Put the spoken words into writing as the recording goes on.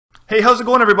Hey, how's it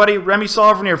going, everybody? Remy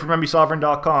Sovereign here from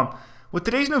RemySovereign.com. With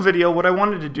today's new video, what I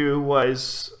wanted to do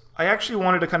was I actually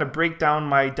wanted to kind of break down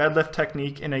my deadlift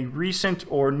technique in a recent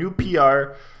or new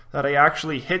PR that I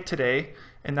actually hit today,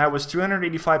 and that was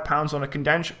 385 pounds on a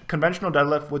conventional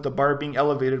deadlift with the bar being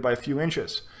elevated by a few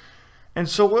inches. And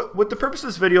so with the purpose of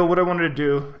this video, what I wanted to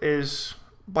do is,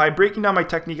 by breaking down my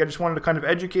technique, I just wanted to kind of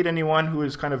educate anyone who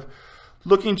is kind of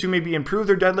looking to maybe improve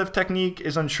their deadlift technique,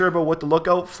 is unsure about what to look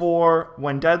out for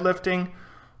when deadlifting,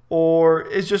 or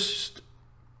is just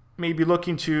maybe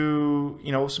looking to,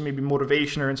 some maybe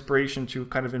motivation or inspiration to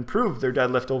kind of improve their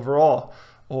deadlift overall,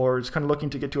 or is kind of looking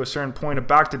to get to a certain point of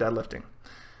back to deadlifting.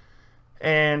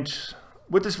 And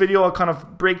with this video, I'll kind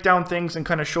of break down things and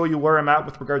kind of show you where I'm at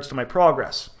with regards to my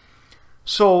progress.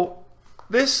 So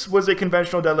this was a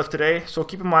conventional deadlift today. So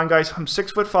keep in mind, guys, I'm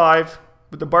 6'5",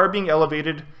 with the bar being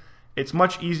elevated. It's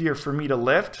much easier for me to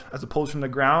lift as opposed from the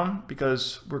ground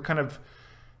because we're kind of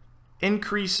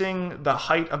increasing the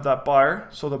height of that bar.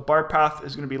 So the bar path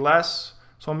is going to be less.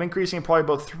 So I'm increasing probably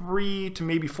about 3 to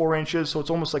maybe 4 inches. So it's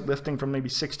almost like lifting from maybe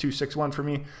 6'2", 6'1" for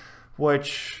me,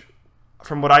 which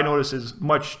from what I notice is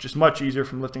much easier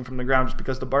from lifting from the ground, just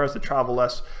because the bar has to travel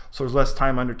less. So there's less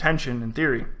time under tension in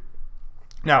theory.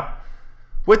 Now,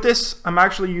 with this, I'm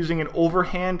actually using an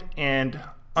overhand and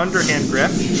underhand grip,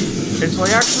 and so I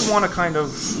actually want to kind of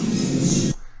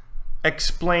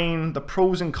explain the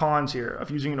pros and cons here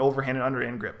of using an overhand and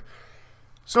underhand grip.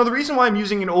 So the reason why I'm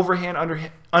using an overhand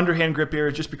underhand grip here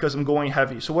is just because I'm going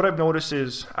heavy. So what I've noticed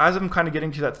is, as I'm kind of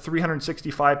getting to that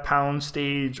 365 pound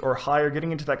stage or higher,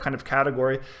 getting into that kind of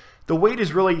category, the weight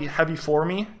is really heavy for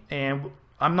me, and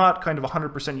I'm not kind of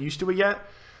 100% used to it yet.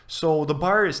 So the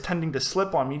bar is tending to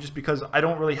slip on me just because I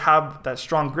don't really have that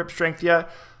strong grip strength yet.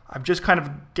 I'm just kind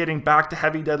of getting back to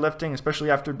heavy deadlifting, especially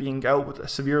after being out with a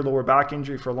severe lower back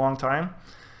injury for a long time.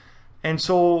 And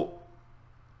so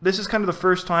this is kind of the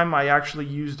first time I actually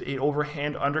used an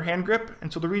overhand underhand grip.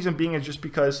 And so the reason being is just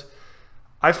because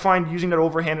I find using that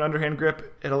overhand and underhand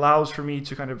grip, it allows for me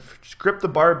to kind of just grip the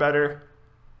bar better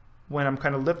when I'm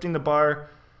kind of lifting the bar,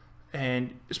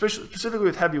 and specifically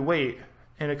with heavy weight.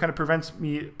 And it kind of prevents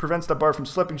the bar from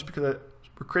slipping just because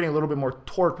we're creating a little bit more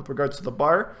torque with regards to the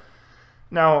bar.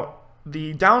 Now,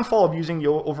 the downfall of using the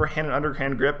overhand and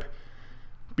underhand grip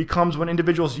becomes when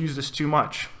individuals use this too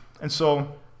much. And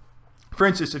so, for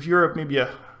instance, if you're maybe a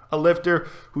lifter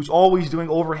who's always doing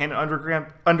overhand and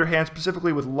underhand,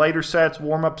 specifically with lighter sets,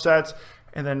 warm-up sets,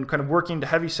 and then kind of working to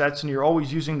heavy sets, and you're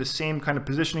always using the same kind of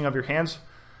positioning of your hands,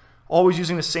 always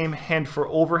using the same hand for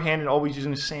overhand and always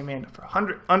using the same hand for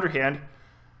underhand,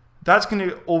 that's going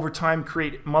to, over time,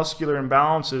 create muscular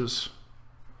imbalances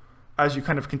as you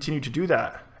kind of continue to do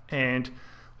that. And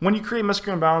when you create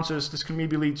muscular imbalances, this can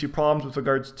maybe lead to problems with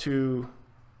regards to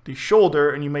the shoulder,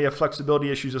 and you may have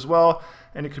flexibility issues as well,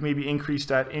 and it could maybe increase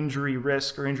that injury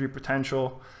risk or injury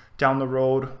potential down the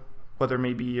road, whether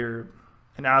maybe you're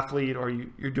an athlete or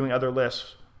you're doing other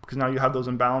lifts, because now you have those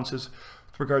imbalances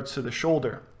with regards to the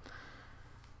shoulder.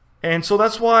 And so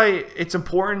that's why it's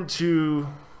important to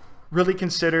really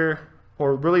consider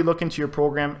or really look into your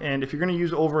program. And if you're going to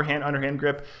use overhand underhand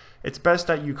grip, it's best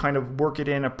that you kind of work it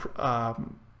in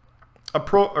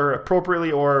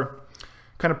appropriately, or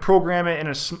kind of program it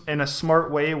in a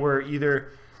smart way, where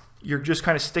either you're just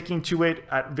kind of sticking to it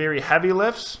at very heavy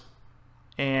lifts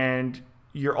and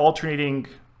you're alternating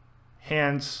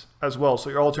hands as well. So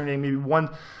you're alternating maybe one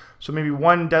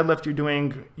deadlift you're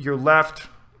doing your left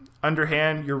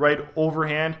underhand, your right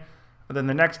overhand, and then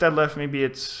the next deadlift maybe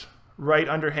it's right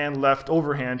underhand, left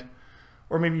overhand.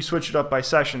 Or maybe you switch it up by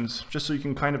sessions, just so you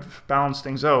can kind of balance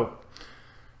things out.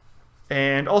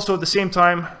 And also at the same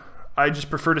time, I just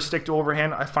prefer to stick to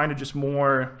overhand. I find it just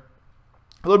a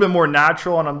little bit more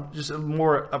natural, and I'm just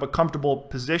more of a comfortable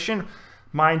position.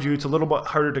 Mind you, it's a little bit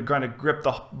harder to kind of grip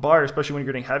the bar, especially when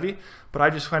you're getting heavy, but I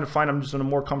just kind of find I'm just in a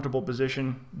more comfortable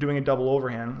position doing a double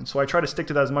overhand. And so I try to stick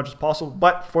to that as much as possible.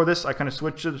 But for this, I kind of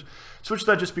switched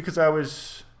that just because I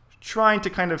was trying to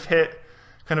kind of hit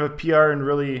kind of a PR and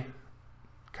really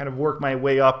kind of work my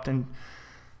way up, and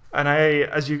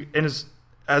as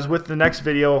with the next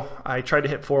video, I tried to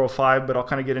hit 405, but I'll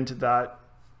kind of get into that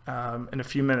in a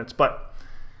few minutes. But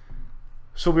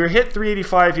so we hit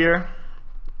 385 here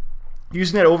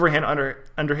using that overhand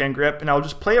underhand grip, and I'll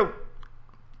just play it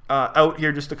out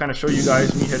here just to kind of show you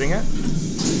guys me hitting it.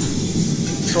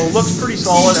 So it looks pretty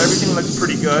solid, everything looks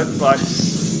pretty good, but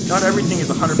not everything is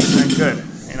 100% good.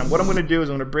 And what I'm going to do is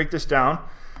I'm going to break this down.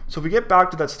 So if we get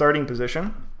back to that starting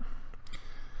position,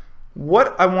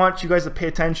 what I want you guys to pay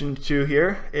attention to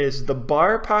here is the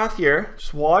bar path here.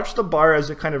 Just watch the bar as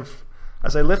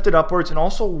I lift it upwards, and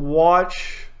also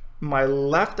watch my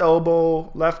left elbow,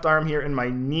 left arm here, and my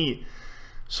knee.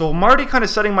 So I'm already kind of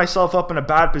setting myself up in a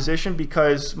bad position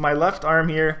because my left arm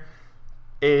here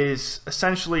is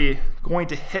essentially going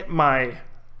to hit my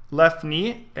left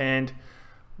knee, and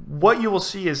what you will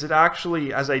see is it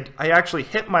actually, as I actually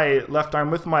hit my left arm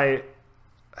with my,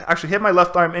 hit my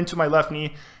left arm into my left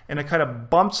knee, and it kind of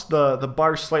bumps the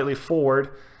bar slightly forward,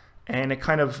 and it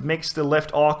kind of makes the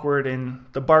lift awkward, and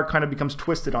the bar kind of becomes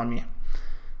twisted on me.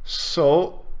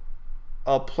 So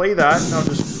I'll play that, and I'll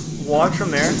just watch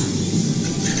from there.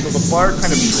 So the bar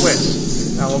kind of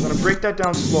twists. Now we're going to break that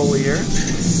down slowly here.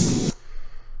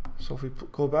 So if we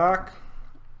go back,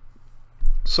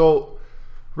 so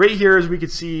right here, as we can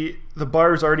see, the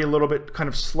bar is already a little bit kind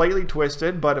of slightly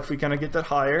twisted, but if we kind of get that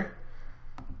higher,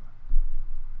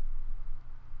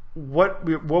 what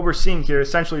we're seeing here,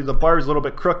 essentially the bar is a little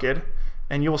bit crooked,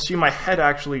 and you will see my head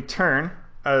actually turn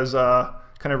as a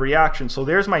kind of reaction. So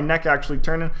there's my neck actually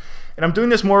turning, and I'm doing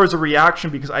this more as a reaction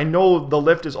because I know the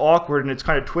lift is awkward and it's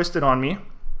kind of twisted on me.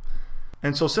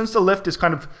 And so since the lift is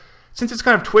since it's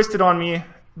kind of twisted on me,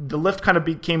 the lift kind of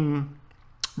became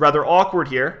rather awkward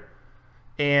here,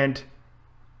 and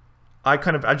I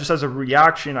just as a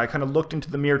reaction, I kind of looked into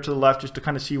the mirror to the left just to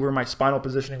kind of see where my spinal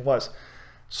positioning was.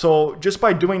 So just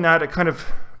by doing that, it kind of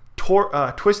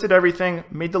twisted everything,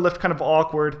 made the lift kind of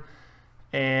awkward,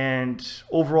 and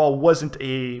overall wasn't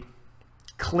a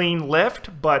clean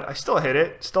lift, but I still hit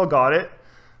it, still got it.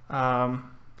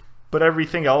 But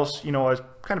everything else, you know, I was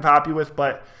kind of happy with,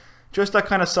 but just that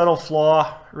kind of subtle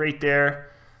flaw right there.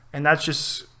 And that's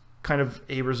just kind of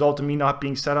a result of me not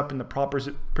being set up in the proper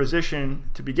position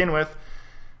to begin with.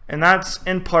 And that's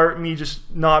in part me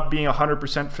just not being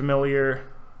 100% familiar,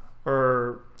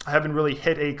 or I haven't really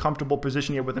hit a comfortable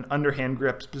position yet with an underhand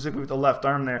grip, specifically with the left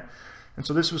arm there. And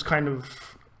so this was kind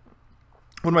of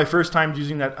one of my first times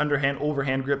using that underhand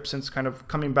overhand grip since kind of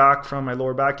coming back from my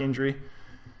lower back injury.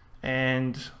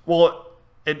 And well,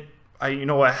 it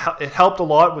helped a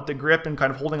lot with the grip and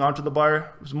kind of holding onto the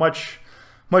bar. It was much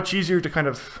easier to kind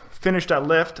of finish that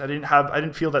lift. I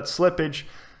didn't feel that slippage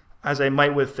as I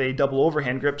might with a double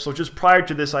overhand grip. So just prior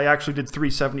to this, I actually did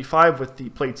 375 with the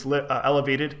plates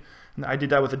elevated, and I did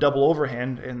that with a double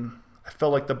overhand, and I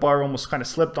felt like the bar almost kind of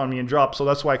slipped on me and dropped. So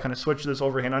that's why I kind of switched to this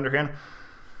overhand underhand.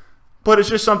 But it's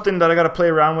just something that I got to play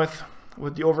around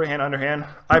with the overhand underhand.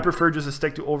 I prefer just to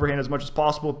stick to overhand as much as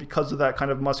possible because of that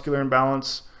kind of muscular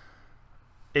imbalance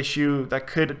issue that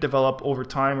could develop over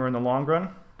time or in the long run.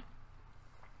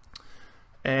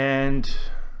 And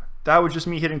that was just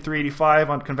me hitting 385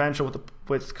 on conventional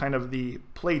with kind of the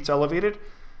plates elevated.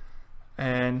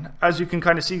 And as you can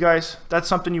kind of see, guys, that's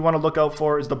something you want to look out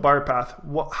for, is the bar path.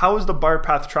 How is the bar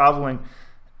path traveling?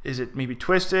 Is it maybe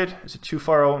twisted? Is it too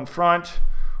far out in front?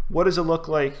 What does it look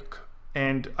like?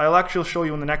 And I'll actually show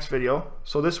you in the next video.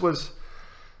 So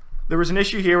there was an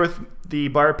issue here with the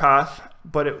bar path,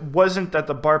 but it wasn't that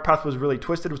the bar path was really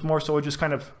twisted. It was more so it just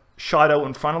kind of shot out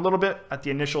in front a little bit at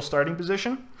the initial starting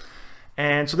position.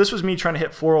 And so this was me trying to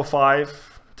hit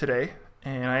 405 today,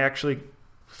 and I actually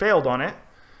failed on it.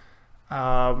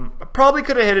 I probably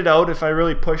could have hit it out if I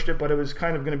really pushed it, but it was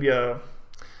kind of going to be a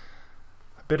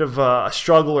bit of a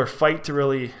struggle or fight to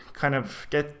really kind of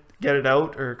get it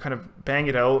out or kind of bang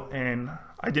it out, and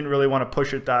I didn't really want to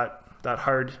push it that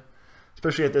hard,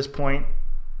 especially at this point.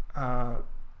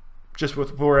 Just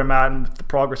with where I'm at and the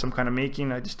progress I'm kind of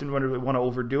making, I just didn't really want to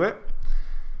overdo it.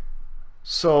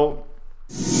 So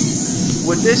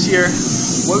with this here,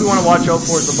 what we want to watch out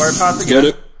for is the bar path again.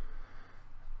 Get it.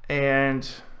 And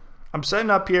I'm setting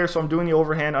up here, so I'm doing the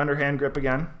overhand underhand grip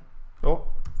again. Oh,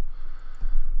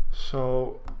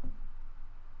 so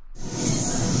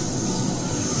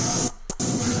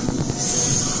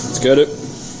let's get it.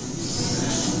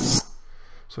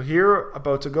 So here,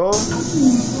 about to go,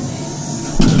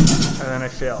 and then I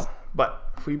fail.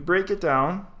 But if we break it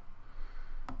down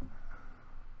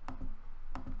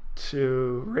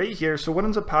to right here, so what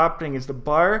ends up happening is the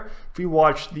bar, if we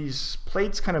watch, these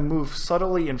plates kind of move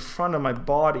subtly in front of my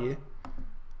body.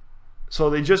 So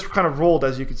they just kind of rolled,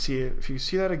 as you can see. If you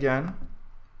see that again,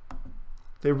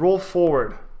 they roll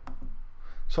forward.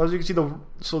 So as you can see,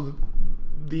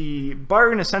 the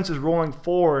bar in a sense is rolling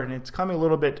forward, and it's coming a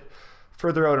little bit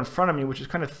further out in front of me, which is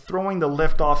kind of throwing the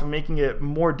lift off and making it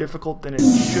more difficult than it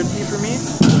should be for me.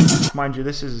 Mind you,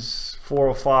 this is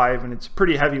 405 and it's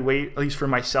pretty heavy weight, at least for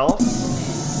myself.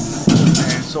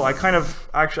 And so I kind of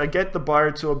I get the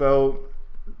bar to about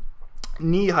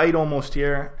knee height almost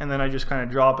here, and then I just kind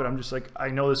of drop it. I'm just like, I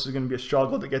know this is going to be a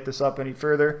struggle to get this up any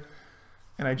further,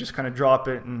 and I just kind of drop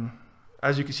it. And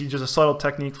as you can see, just a subtle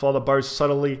technique, follow the bars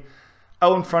subtly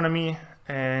out in front of me,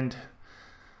 and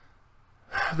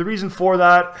The reason for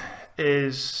that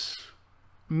is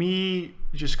me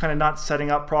just kind of not setting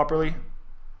up properly.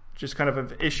 Just kind of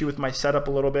an issue with my setup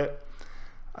a little bit,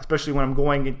 especially when I'm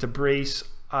going into brace.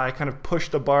 I kind of push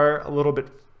the bar a little bit.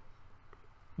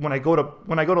 When I go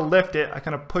to lift it, I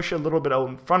kind of push it a little bit out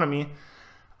in front of me,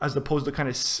 as opposed to kind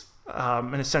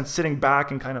of, in a sense, sitting back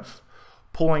and kind of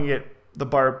pulling the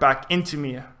bar back into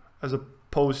me, as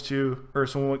opposed to, or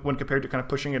so when compared to kind of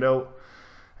pushing it out.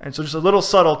 And so just a little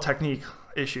subtle technique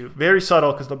issue, very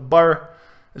subtle, because the bar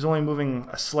is only moving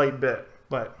a slight bit.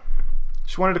 But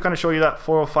just wanted to kind of show you that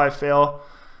 405 fail.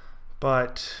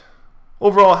 But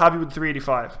overall, happy with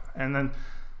 385. And then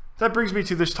that brings me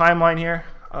to this timeline here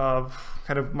of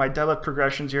kind of my deadlift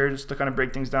progressions here, just to kind of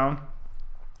break things down.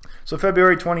 So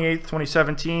February 28th,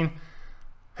 2017,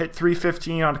 hit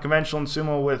 315 on a conventional and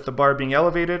sumo with the bar being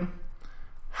elevated.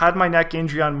 Had my neck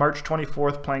injury on March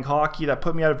 24th playing hockey. That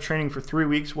put me out of training for 3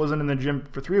 weeks. Wasn't in the gym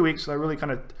for 3 weeks. So that really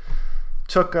kind of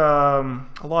took a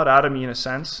lot out of me in a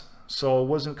sense. So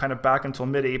wasn't kind of back until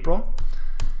mid-April.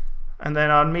 And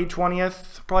then on May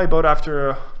 20th, probably about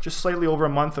after just slightly over a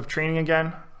month of training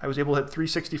again, I was able to hit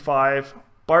 365,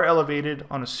 bar elevated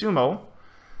on a sumo.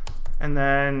 And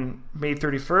then May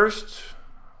 31st,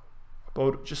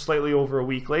 about just slightly over a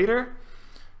week later,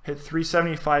 hit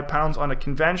 375 pounds on a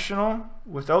conventional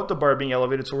without the bar being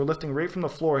elevated. So we're lifting right from the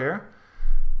floor here.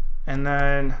 And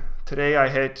then today I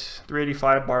hit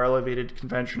 385 bar elevated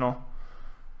conventional,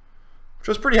 which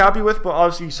I was pretty happy with, but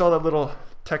obviously you saw that little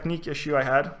technique issue I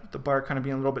had, with the bar kind of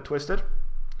being a little bit twisted.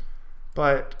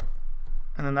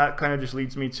 And then that kind of just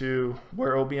leads me to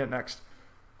where I'll be at next.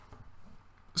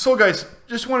 So guys,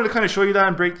 just wanted to kind of show you that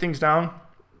and break things down,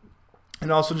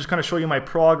 and also just kind of show you my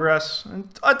progress. And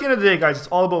at the end of the day, guys, it's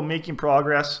all about making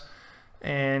progress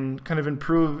and kind of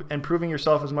improving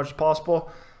yourself as much as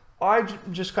possible. I'm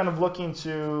just kind of looking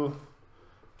to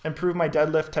improve my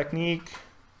deadlift technique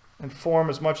and form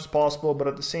as much as possible, but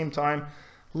at the same time,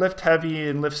 lift heavy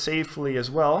and lift safely as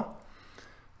well.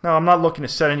 Now, I'm not looking to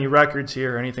set any records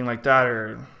here or anything like that,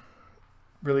 or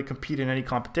really compete in any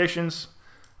competitions.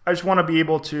 I just want to be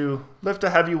able to lift a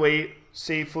heavy weight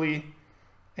safely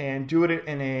and do it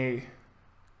in a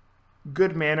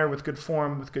good manner, with good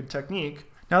form, with good technique.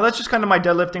 Now that's just kind of my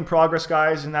deadlifting progress,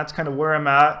 guys, and that's kind of where I'm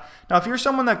at. Now if you're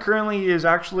someone that currently is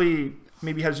actually,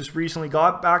 maybe has just recently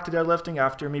got back to deadlifting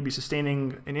after maybe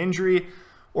sustaining an injury,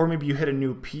 or maybe you hit a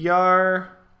new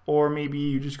PR, or maybe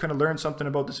you just kind of learned something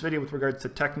about this video with regards to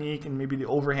technique and maybe the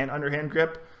overhand underhand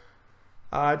grip,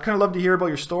 I'd kind of love to hear about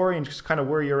your story and just kind of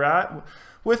where you're at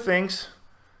with things.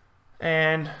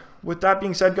 And with that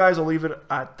being said, guys, I'll leave it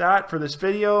at that for this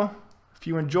video. If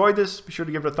you enjoyed this, be sure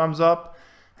to give it a thumbs up.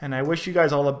 And I wish you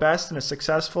guys all the best in a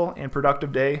successful and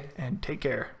productive day, and take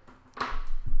care.